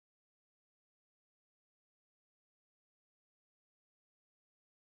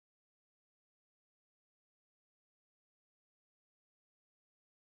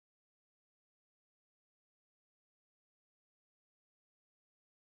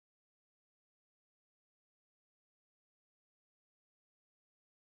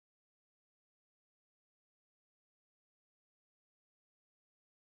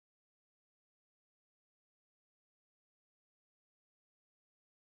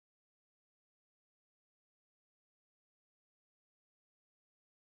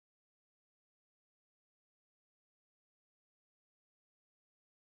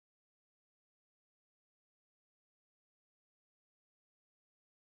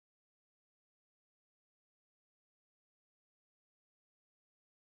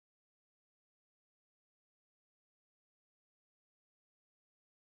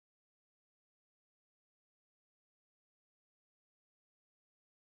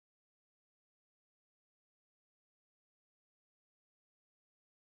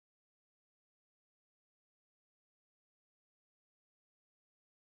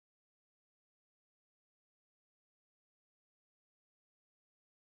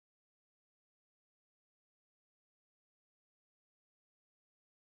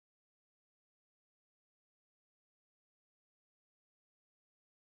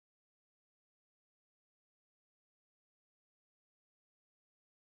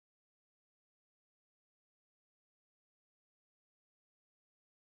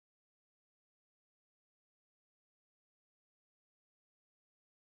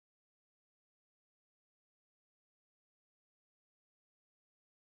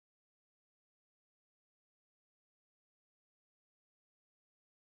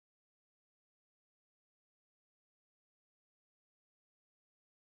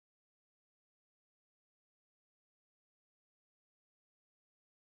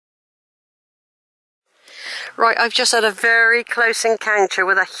Right, I've just had a very close encounter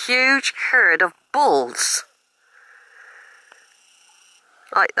with a huge herd of bulls.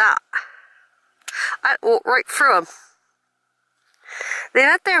 Like that. I walked right through them. They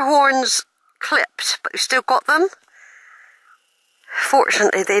had their horns clipped, but we still got them.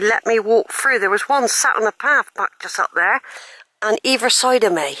 Fortunately, they let me walk through. There was one sat on the path back just up there, on either side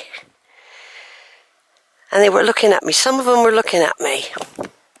of me. And they were looking at me. Some of them were looking at me.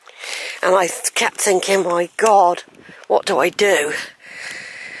 And I kept thinking, my God, what do I do?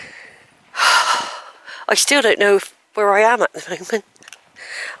 I still don't know where I am at the moment.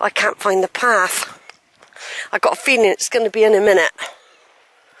 I can't find the path. I got a feeling it's going to be in a minute.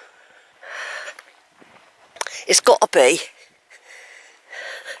 It's got to be.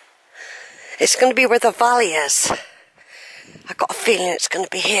 It's going to be where the valley is. I got a feeling it's going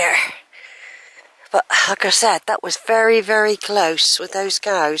to be here. But like I said, that was very, very close with those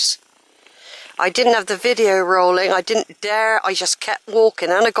cows. I didn't have the video rolling. I didn't dare. I just kept walking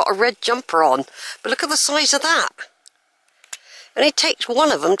and I got a red jumper on. But look at the size of that. And it takes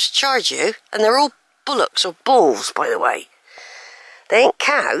one of them to charge you. And they're all bullocks or bulls, by the way. They ain't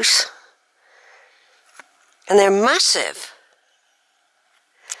cows. And they're massive.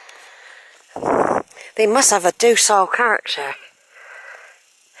 They must have a docile character.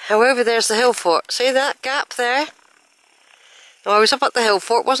 However, there's the hill fort. See that gap there? Now, I was up at the hill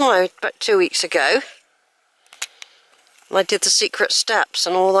fort, wasn't I, about 2 weeks ago? And I did the secret steps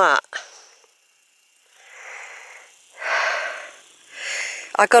and all that.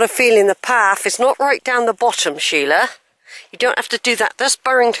 I got a feeling the path is not right down the bottom, Sheila. You don't have to do that. That's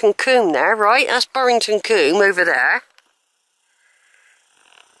Burrington Combe there, right? That's Burrington Combe over there.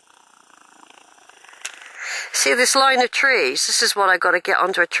 See this line of trees? This is what I got to get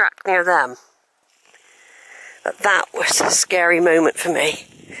onto a track near them. But that was a scary moment for me.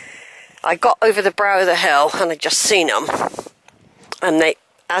 I got over the brow of the hill and I just seen them. And they,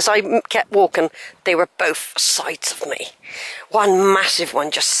 as I kept walking, they were both sides of me. One massive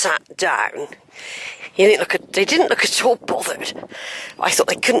one just sat down. They didn't look at all bothered. I thought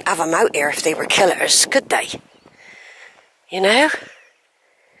they couldn't have them out here if they were killers, could they? You know?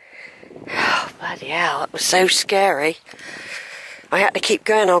 Oh, bloody hell, it was so scary. I had to keep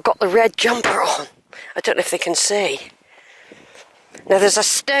going. I've got the red jumper on. I don't know if they can see. Now there's a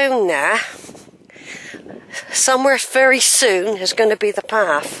stone there. Somewhere very soon is going to be the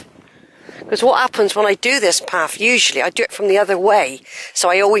path. Because what happens when I do this path, usually I do it from the other way. So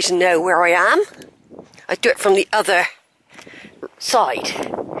I always know where I am. I do it from the other side.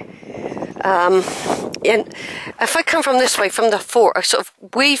 And if I come from this way, from the fort, I sort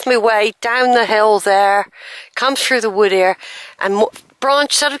of weave my way down the hill there, come through the wood here, and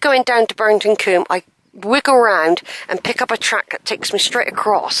branch, instead of going down to Burrington Combe, I wiggle around and pick up a track that takes me straight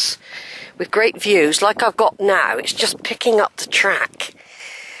across with great views, like I've got now. It's just picking up the track.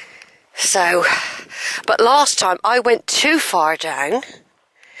 So, but last time I went too far down,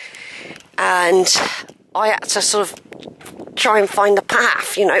 and I had to sort of try and find the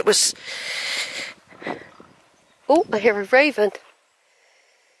path, you know, it was... Oh, I hear a raven.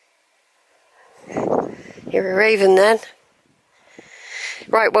 Hear a raven then.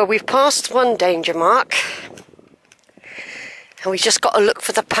 Right, well, we've passed one danger mark. And we just got to look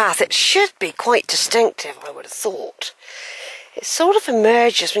for the path. It should be quite distinctive, I would have thought. It sort of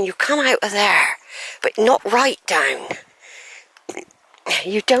emerges when you come out of there, but not right down.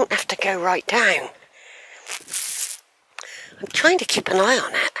 You don't have to go right down. I'm trying to keep an eye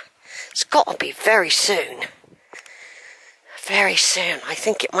on it. It's got to be very soon. Very soon. I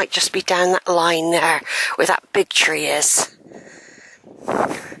think it might just be down that line there where that big tree is.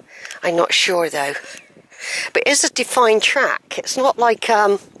 I'm not sure though. But it is a defined track. It's not like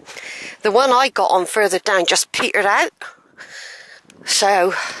the one I got on further down just petered out.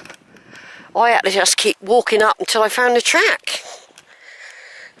 So I had to just keep walking up until I found the track.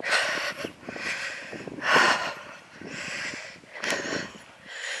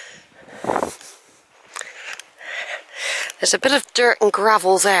 There's a bit of dirt and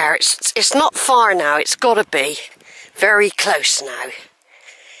gravel there. It's not far now. It's got to be very close now.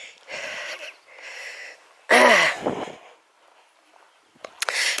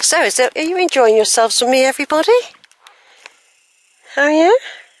 So, are you enjoying yourselves with me, everybody? Are you?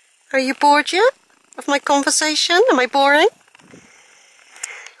 Are you bored yet of my conversation? Am I boring?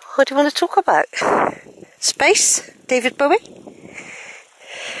 What do you want to talk about? Space? David Bowie?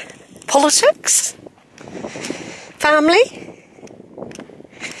 Politics? Family?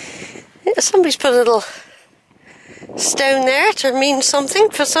 Yeah, somebody's put a little stone there to mean something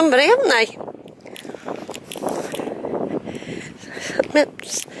for somebody, haven't they?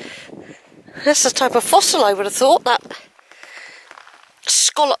 That's the type of fossil I would have thought, that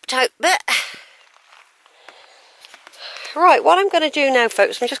scalloped out bit. Right, what I'm going to do now,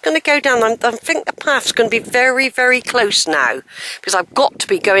 folks, I'm just going to go down. I think the path's going to be very, very close now, because I've got to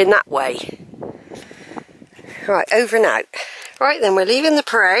be going that way. Right, over and out. Right then, we're leaving the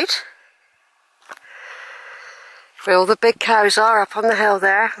parade, where all the big cows are up on the hill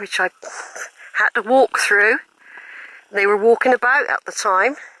there, which I had to walk through. They were walking about at the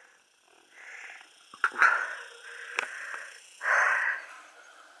time.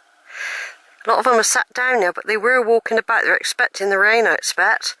 A lot of them are sat down now, but they were walking about. They're expecting the rain, I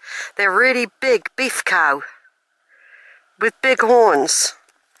expect. They're really big beef cow with big horns.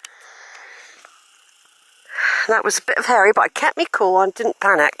 That was a bit of hairy, but I kept me cool. I didn't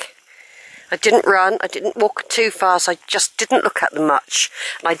panic. I didn't run. I didn't walk too fast. I just didn't look at them much.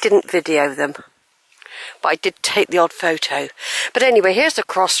 And I didn't video them. But I did take the odd photo. But anyway, here's the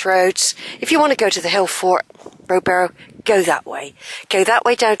crossroads. If you want to go to the Hill Fort, Rowbarrow, go that way. Go that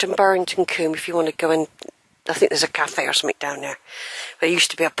way down to Burrington Combe if you want to go in. I think there's a cafe or something down there. There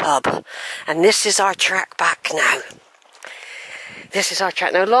used to be a pub. And this is our track back now. This is our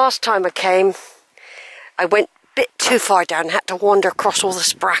track. Now, last time I came, I went a bit too far down and had to wander across all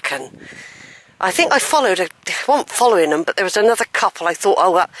this bracken. I think I wasn't following them, but there was another couple. I thought,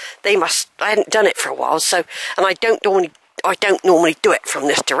 oh, they must, I hadn't done it for a while, so, and I don't normally do it from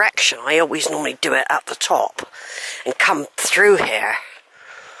this direction. I always normally do it at the top and come through here.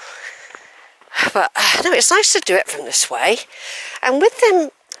 But, no, it's nice to do it from this way. And with them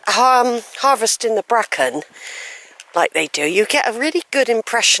harvesting the bracken, like they do, you get a really good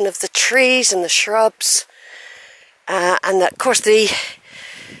impression of the trees and the shrubs. And, of course,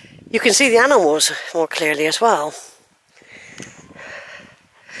 you can see the animals more clearly as well.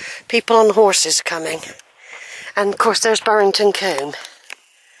 People on horses coming. And of course there's Burrington Combe.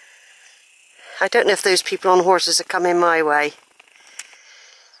 I don't know if those people on horses are coming my way.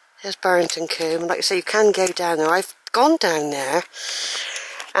 There's Burrington Combe. Like I say, you can go down there. I've gone down there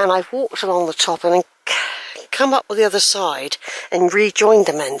and I've walked along the top and then come up the other side and rejoined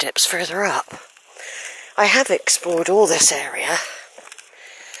the Mendips further up. I have explored all this area.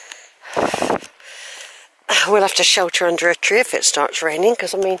 We'll have to shelter under a tree if it starts raining,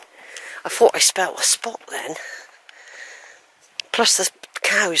 because I mean, I thought I smelled a spot then. Plus the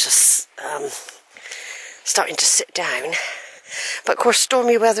cows are starting to sit down. But of course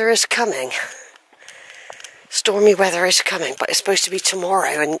stormy weather is coming. Stormy weather is coming, but it's supposed to be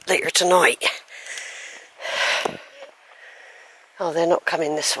tomorrow and later tonight. Oh, they're not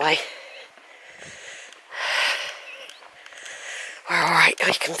coming this way. We're alright,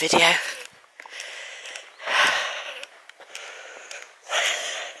 we can video.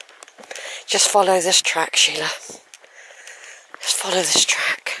 Just follow this track, Sheila. Just follow this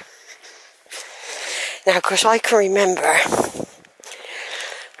track. Now, of course, I can remember,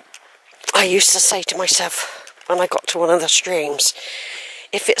 I used to say to myself when I got to one of the streams,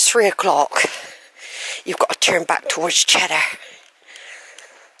 if it's 3 o'clock, you've got to turn back towards Cheddar.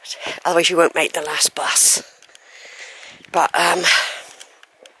 Otherwise you won't make the last bus. But,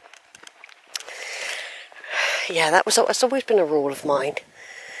 yeah, that's always been a rule of mine.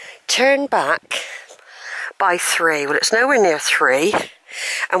 Turn back by 3. Well, it's nowhere near 3.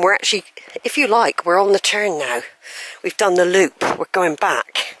 And we're actually, if you like, we're on the turn now. We've done the loop. We're going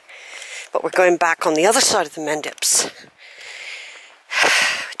back. But we're going back on the other side of the Mendips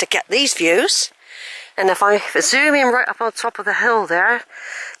to get these views. And if I zoom in right up on top of the hill there,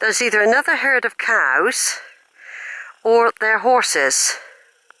 there's either another herd of cows or they're horses.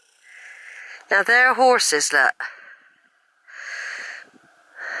 Now they're horses, look.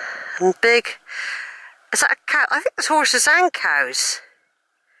 And big, is that a cow? I think there's horses and cows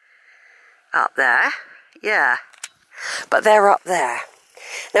up there, yeah. But they're up there.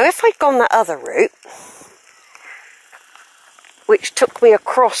 Now if I'd gone that other route, which took me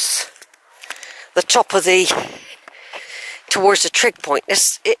across the top of the, towards the trig point,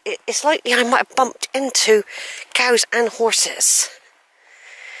 it's likely I might have bumped into cows and horses.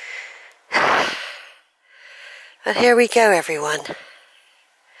 But here we go, everyone.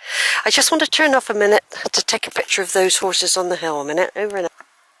 I just want to turn off a minute to take a picture of those horses on the hill a minute. Over and out.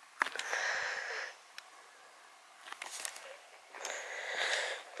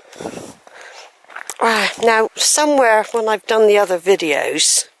 Now, somewhere when I've done the other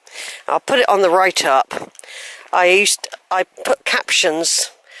videos, I'll put it on the write-up, I put captions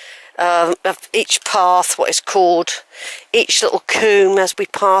of each path, what it's called, each little combe as we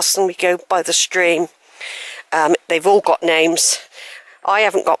pass and we go by the stream. They've all got names. I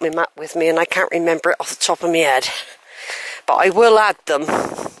haven't got my map with me and I can't remember it off the top of my head. But I will add them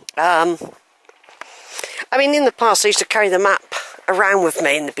I mean, in the past I used to carry the map around with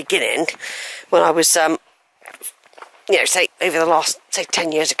me in the beginning when I was, you know, say over the last, say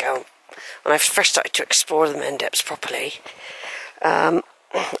 10 years ago, when I first started to explore the Mendips properly.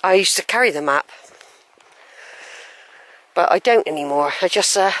 I used to carry the map, but I don't anymore. I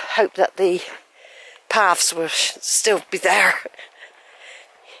just hope that the paths will still be there.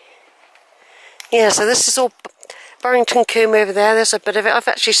 Yeah, so this is all Burrington Combe over there. There's a bit of it. I've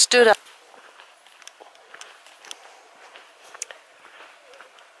actually stood up.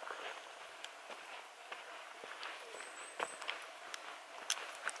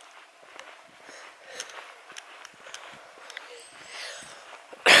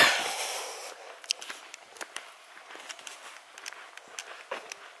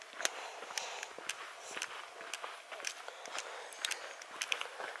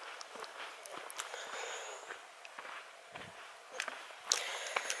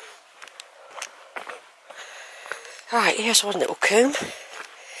 Alright, here's one little comb.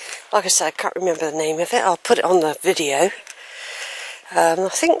 Like I said, I can't remember the name of it. I'll put it on the video. I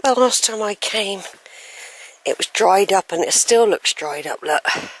think the last time I came, it was dried up, and it still looks dried up, look.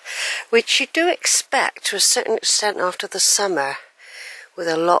 Which you do expect to a certain extent after the summer, with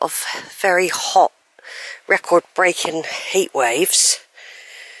a lot of very hot, record-breaking heat waves.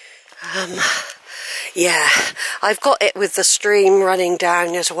 Yeah, I've got it with the stream running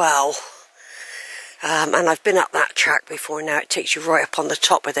down as well. And I've been up that track before now. It takes you right up on the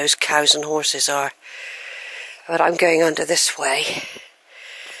top where those cows and horses are. But I'm going under this way.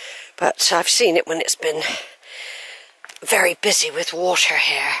 But I've seen it when it's been very busy with water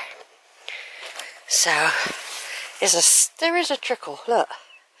here. So, there is a trickle, look.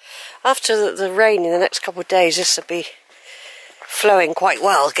 After the rain in the next couple of days, this will be flowing quite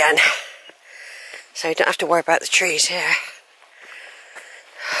well again. So you don't have to worry about the trees here.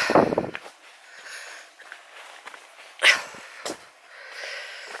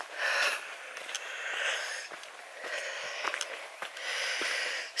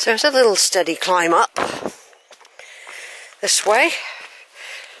 So it's a little steady climb up this way.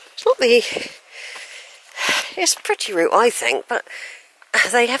 It's not it's a pretty route, I think, but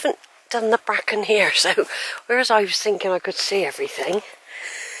they haven't done the bracken here, so whereas I was thinking I could see everything,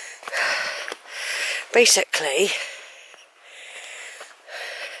 basically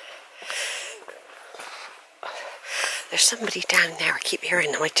there's somebody down there. I keep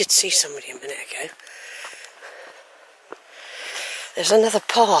hearing them. I did see somebody a minute ago. There's another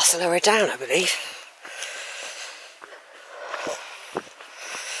path lower down, I believe.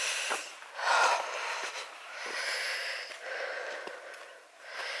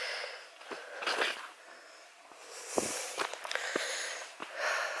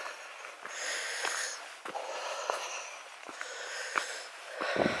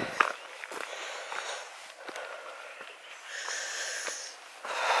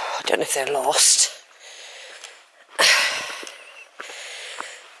 I don't know if they're lost.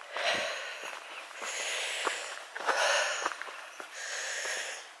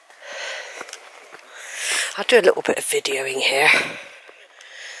 I'll do a little bit of videoing here.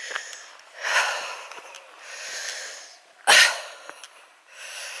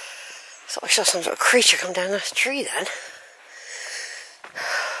 Thought I saw some sort of creature come down the tree then.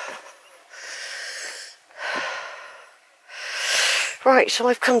 Right, so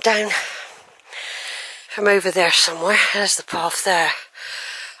I've come down from over there somewhere. There's the path there.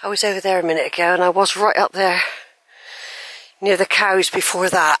 I was over there a minute ago, and I was right up there near the cows before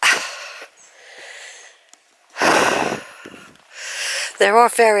that. There are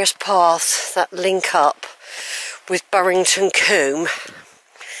various paths that link up with Burrington Combe.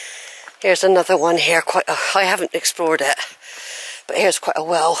 Here's another one here. I haven't explored it, but here's quite a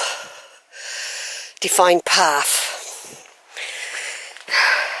well-defined path.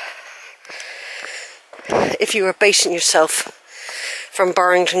 If you were basing yourself from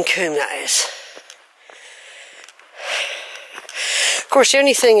Burrington Combe, that is. Of course, the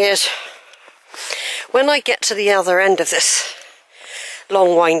only thing is, when I get to the other end of this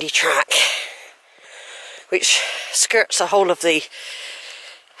long windy track, which skirts the whole of the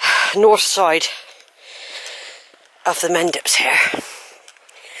north side of the Mendips here,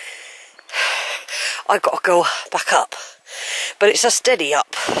 I've got to go back up, but it's a steady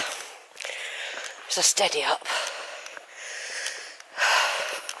up. It's a steady up.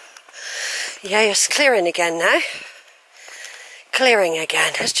 Yeah, it's clearing again now. Clearing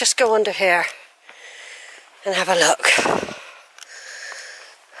again. Let's just go under here and have a look.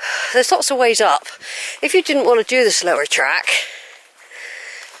 There's lots of ways up. If you didn't want to do this lower track,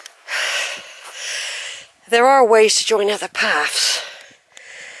 there are ways to join other paths.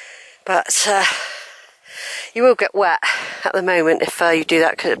 But You will get wet at the moment if you do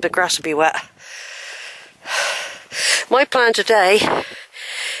that, because the grass will be wet. My plan today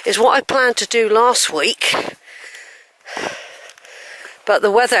is what I planned to do last week, but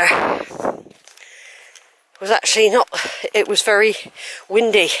the weather was actually not, it was very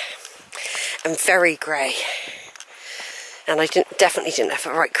windy and very grey, and I definitely didn't have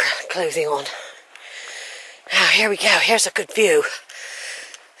the right clothing on. Now here we go, here's a good view.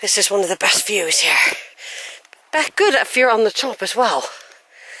 This is one of the best views here. But good if you're on the top as well.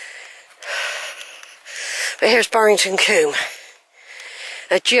 But here's Barrington Combe,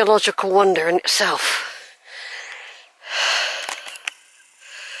 a geological wonder in itself.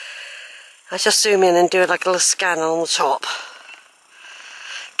 I just zoom in and do like a little scan on the top.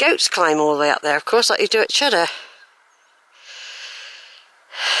 Goats climb all the way up there, of course, like you do at Cheddar.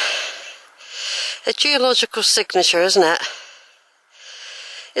 A geological signature, isn't it?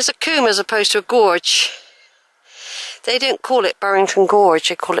 It's a combe as opposed to a gorge. They don't call it Barrington Gorge,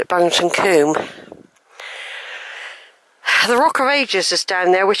 they call it Barrington Combe. The Rock of Ages is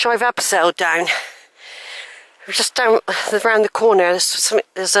down there, which I've abseiled down. We're just down around the corner.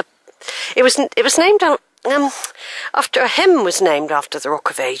 It was named after a hymn was named after the Rock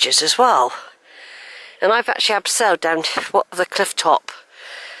of Ages as well. And I've actually abseiled down the cliff top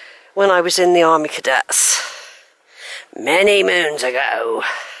when I was in the Army Cadets many moons ago.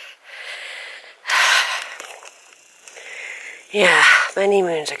 Yeah, many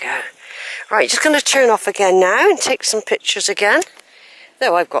moons ago. Right, just going to turn off again now and take some pictures again.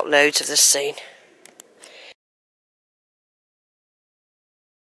 Though I've got loads of this scene.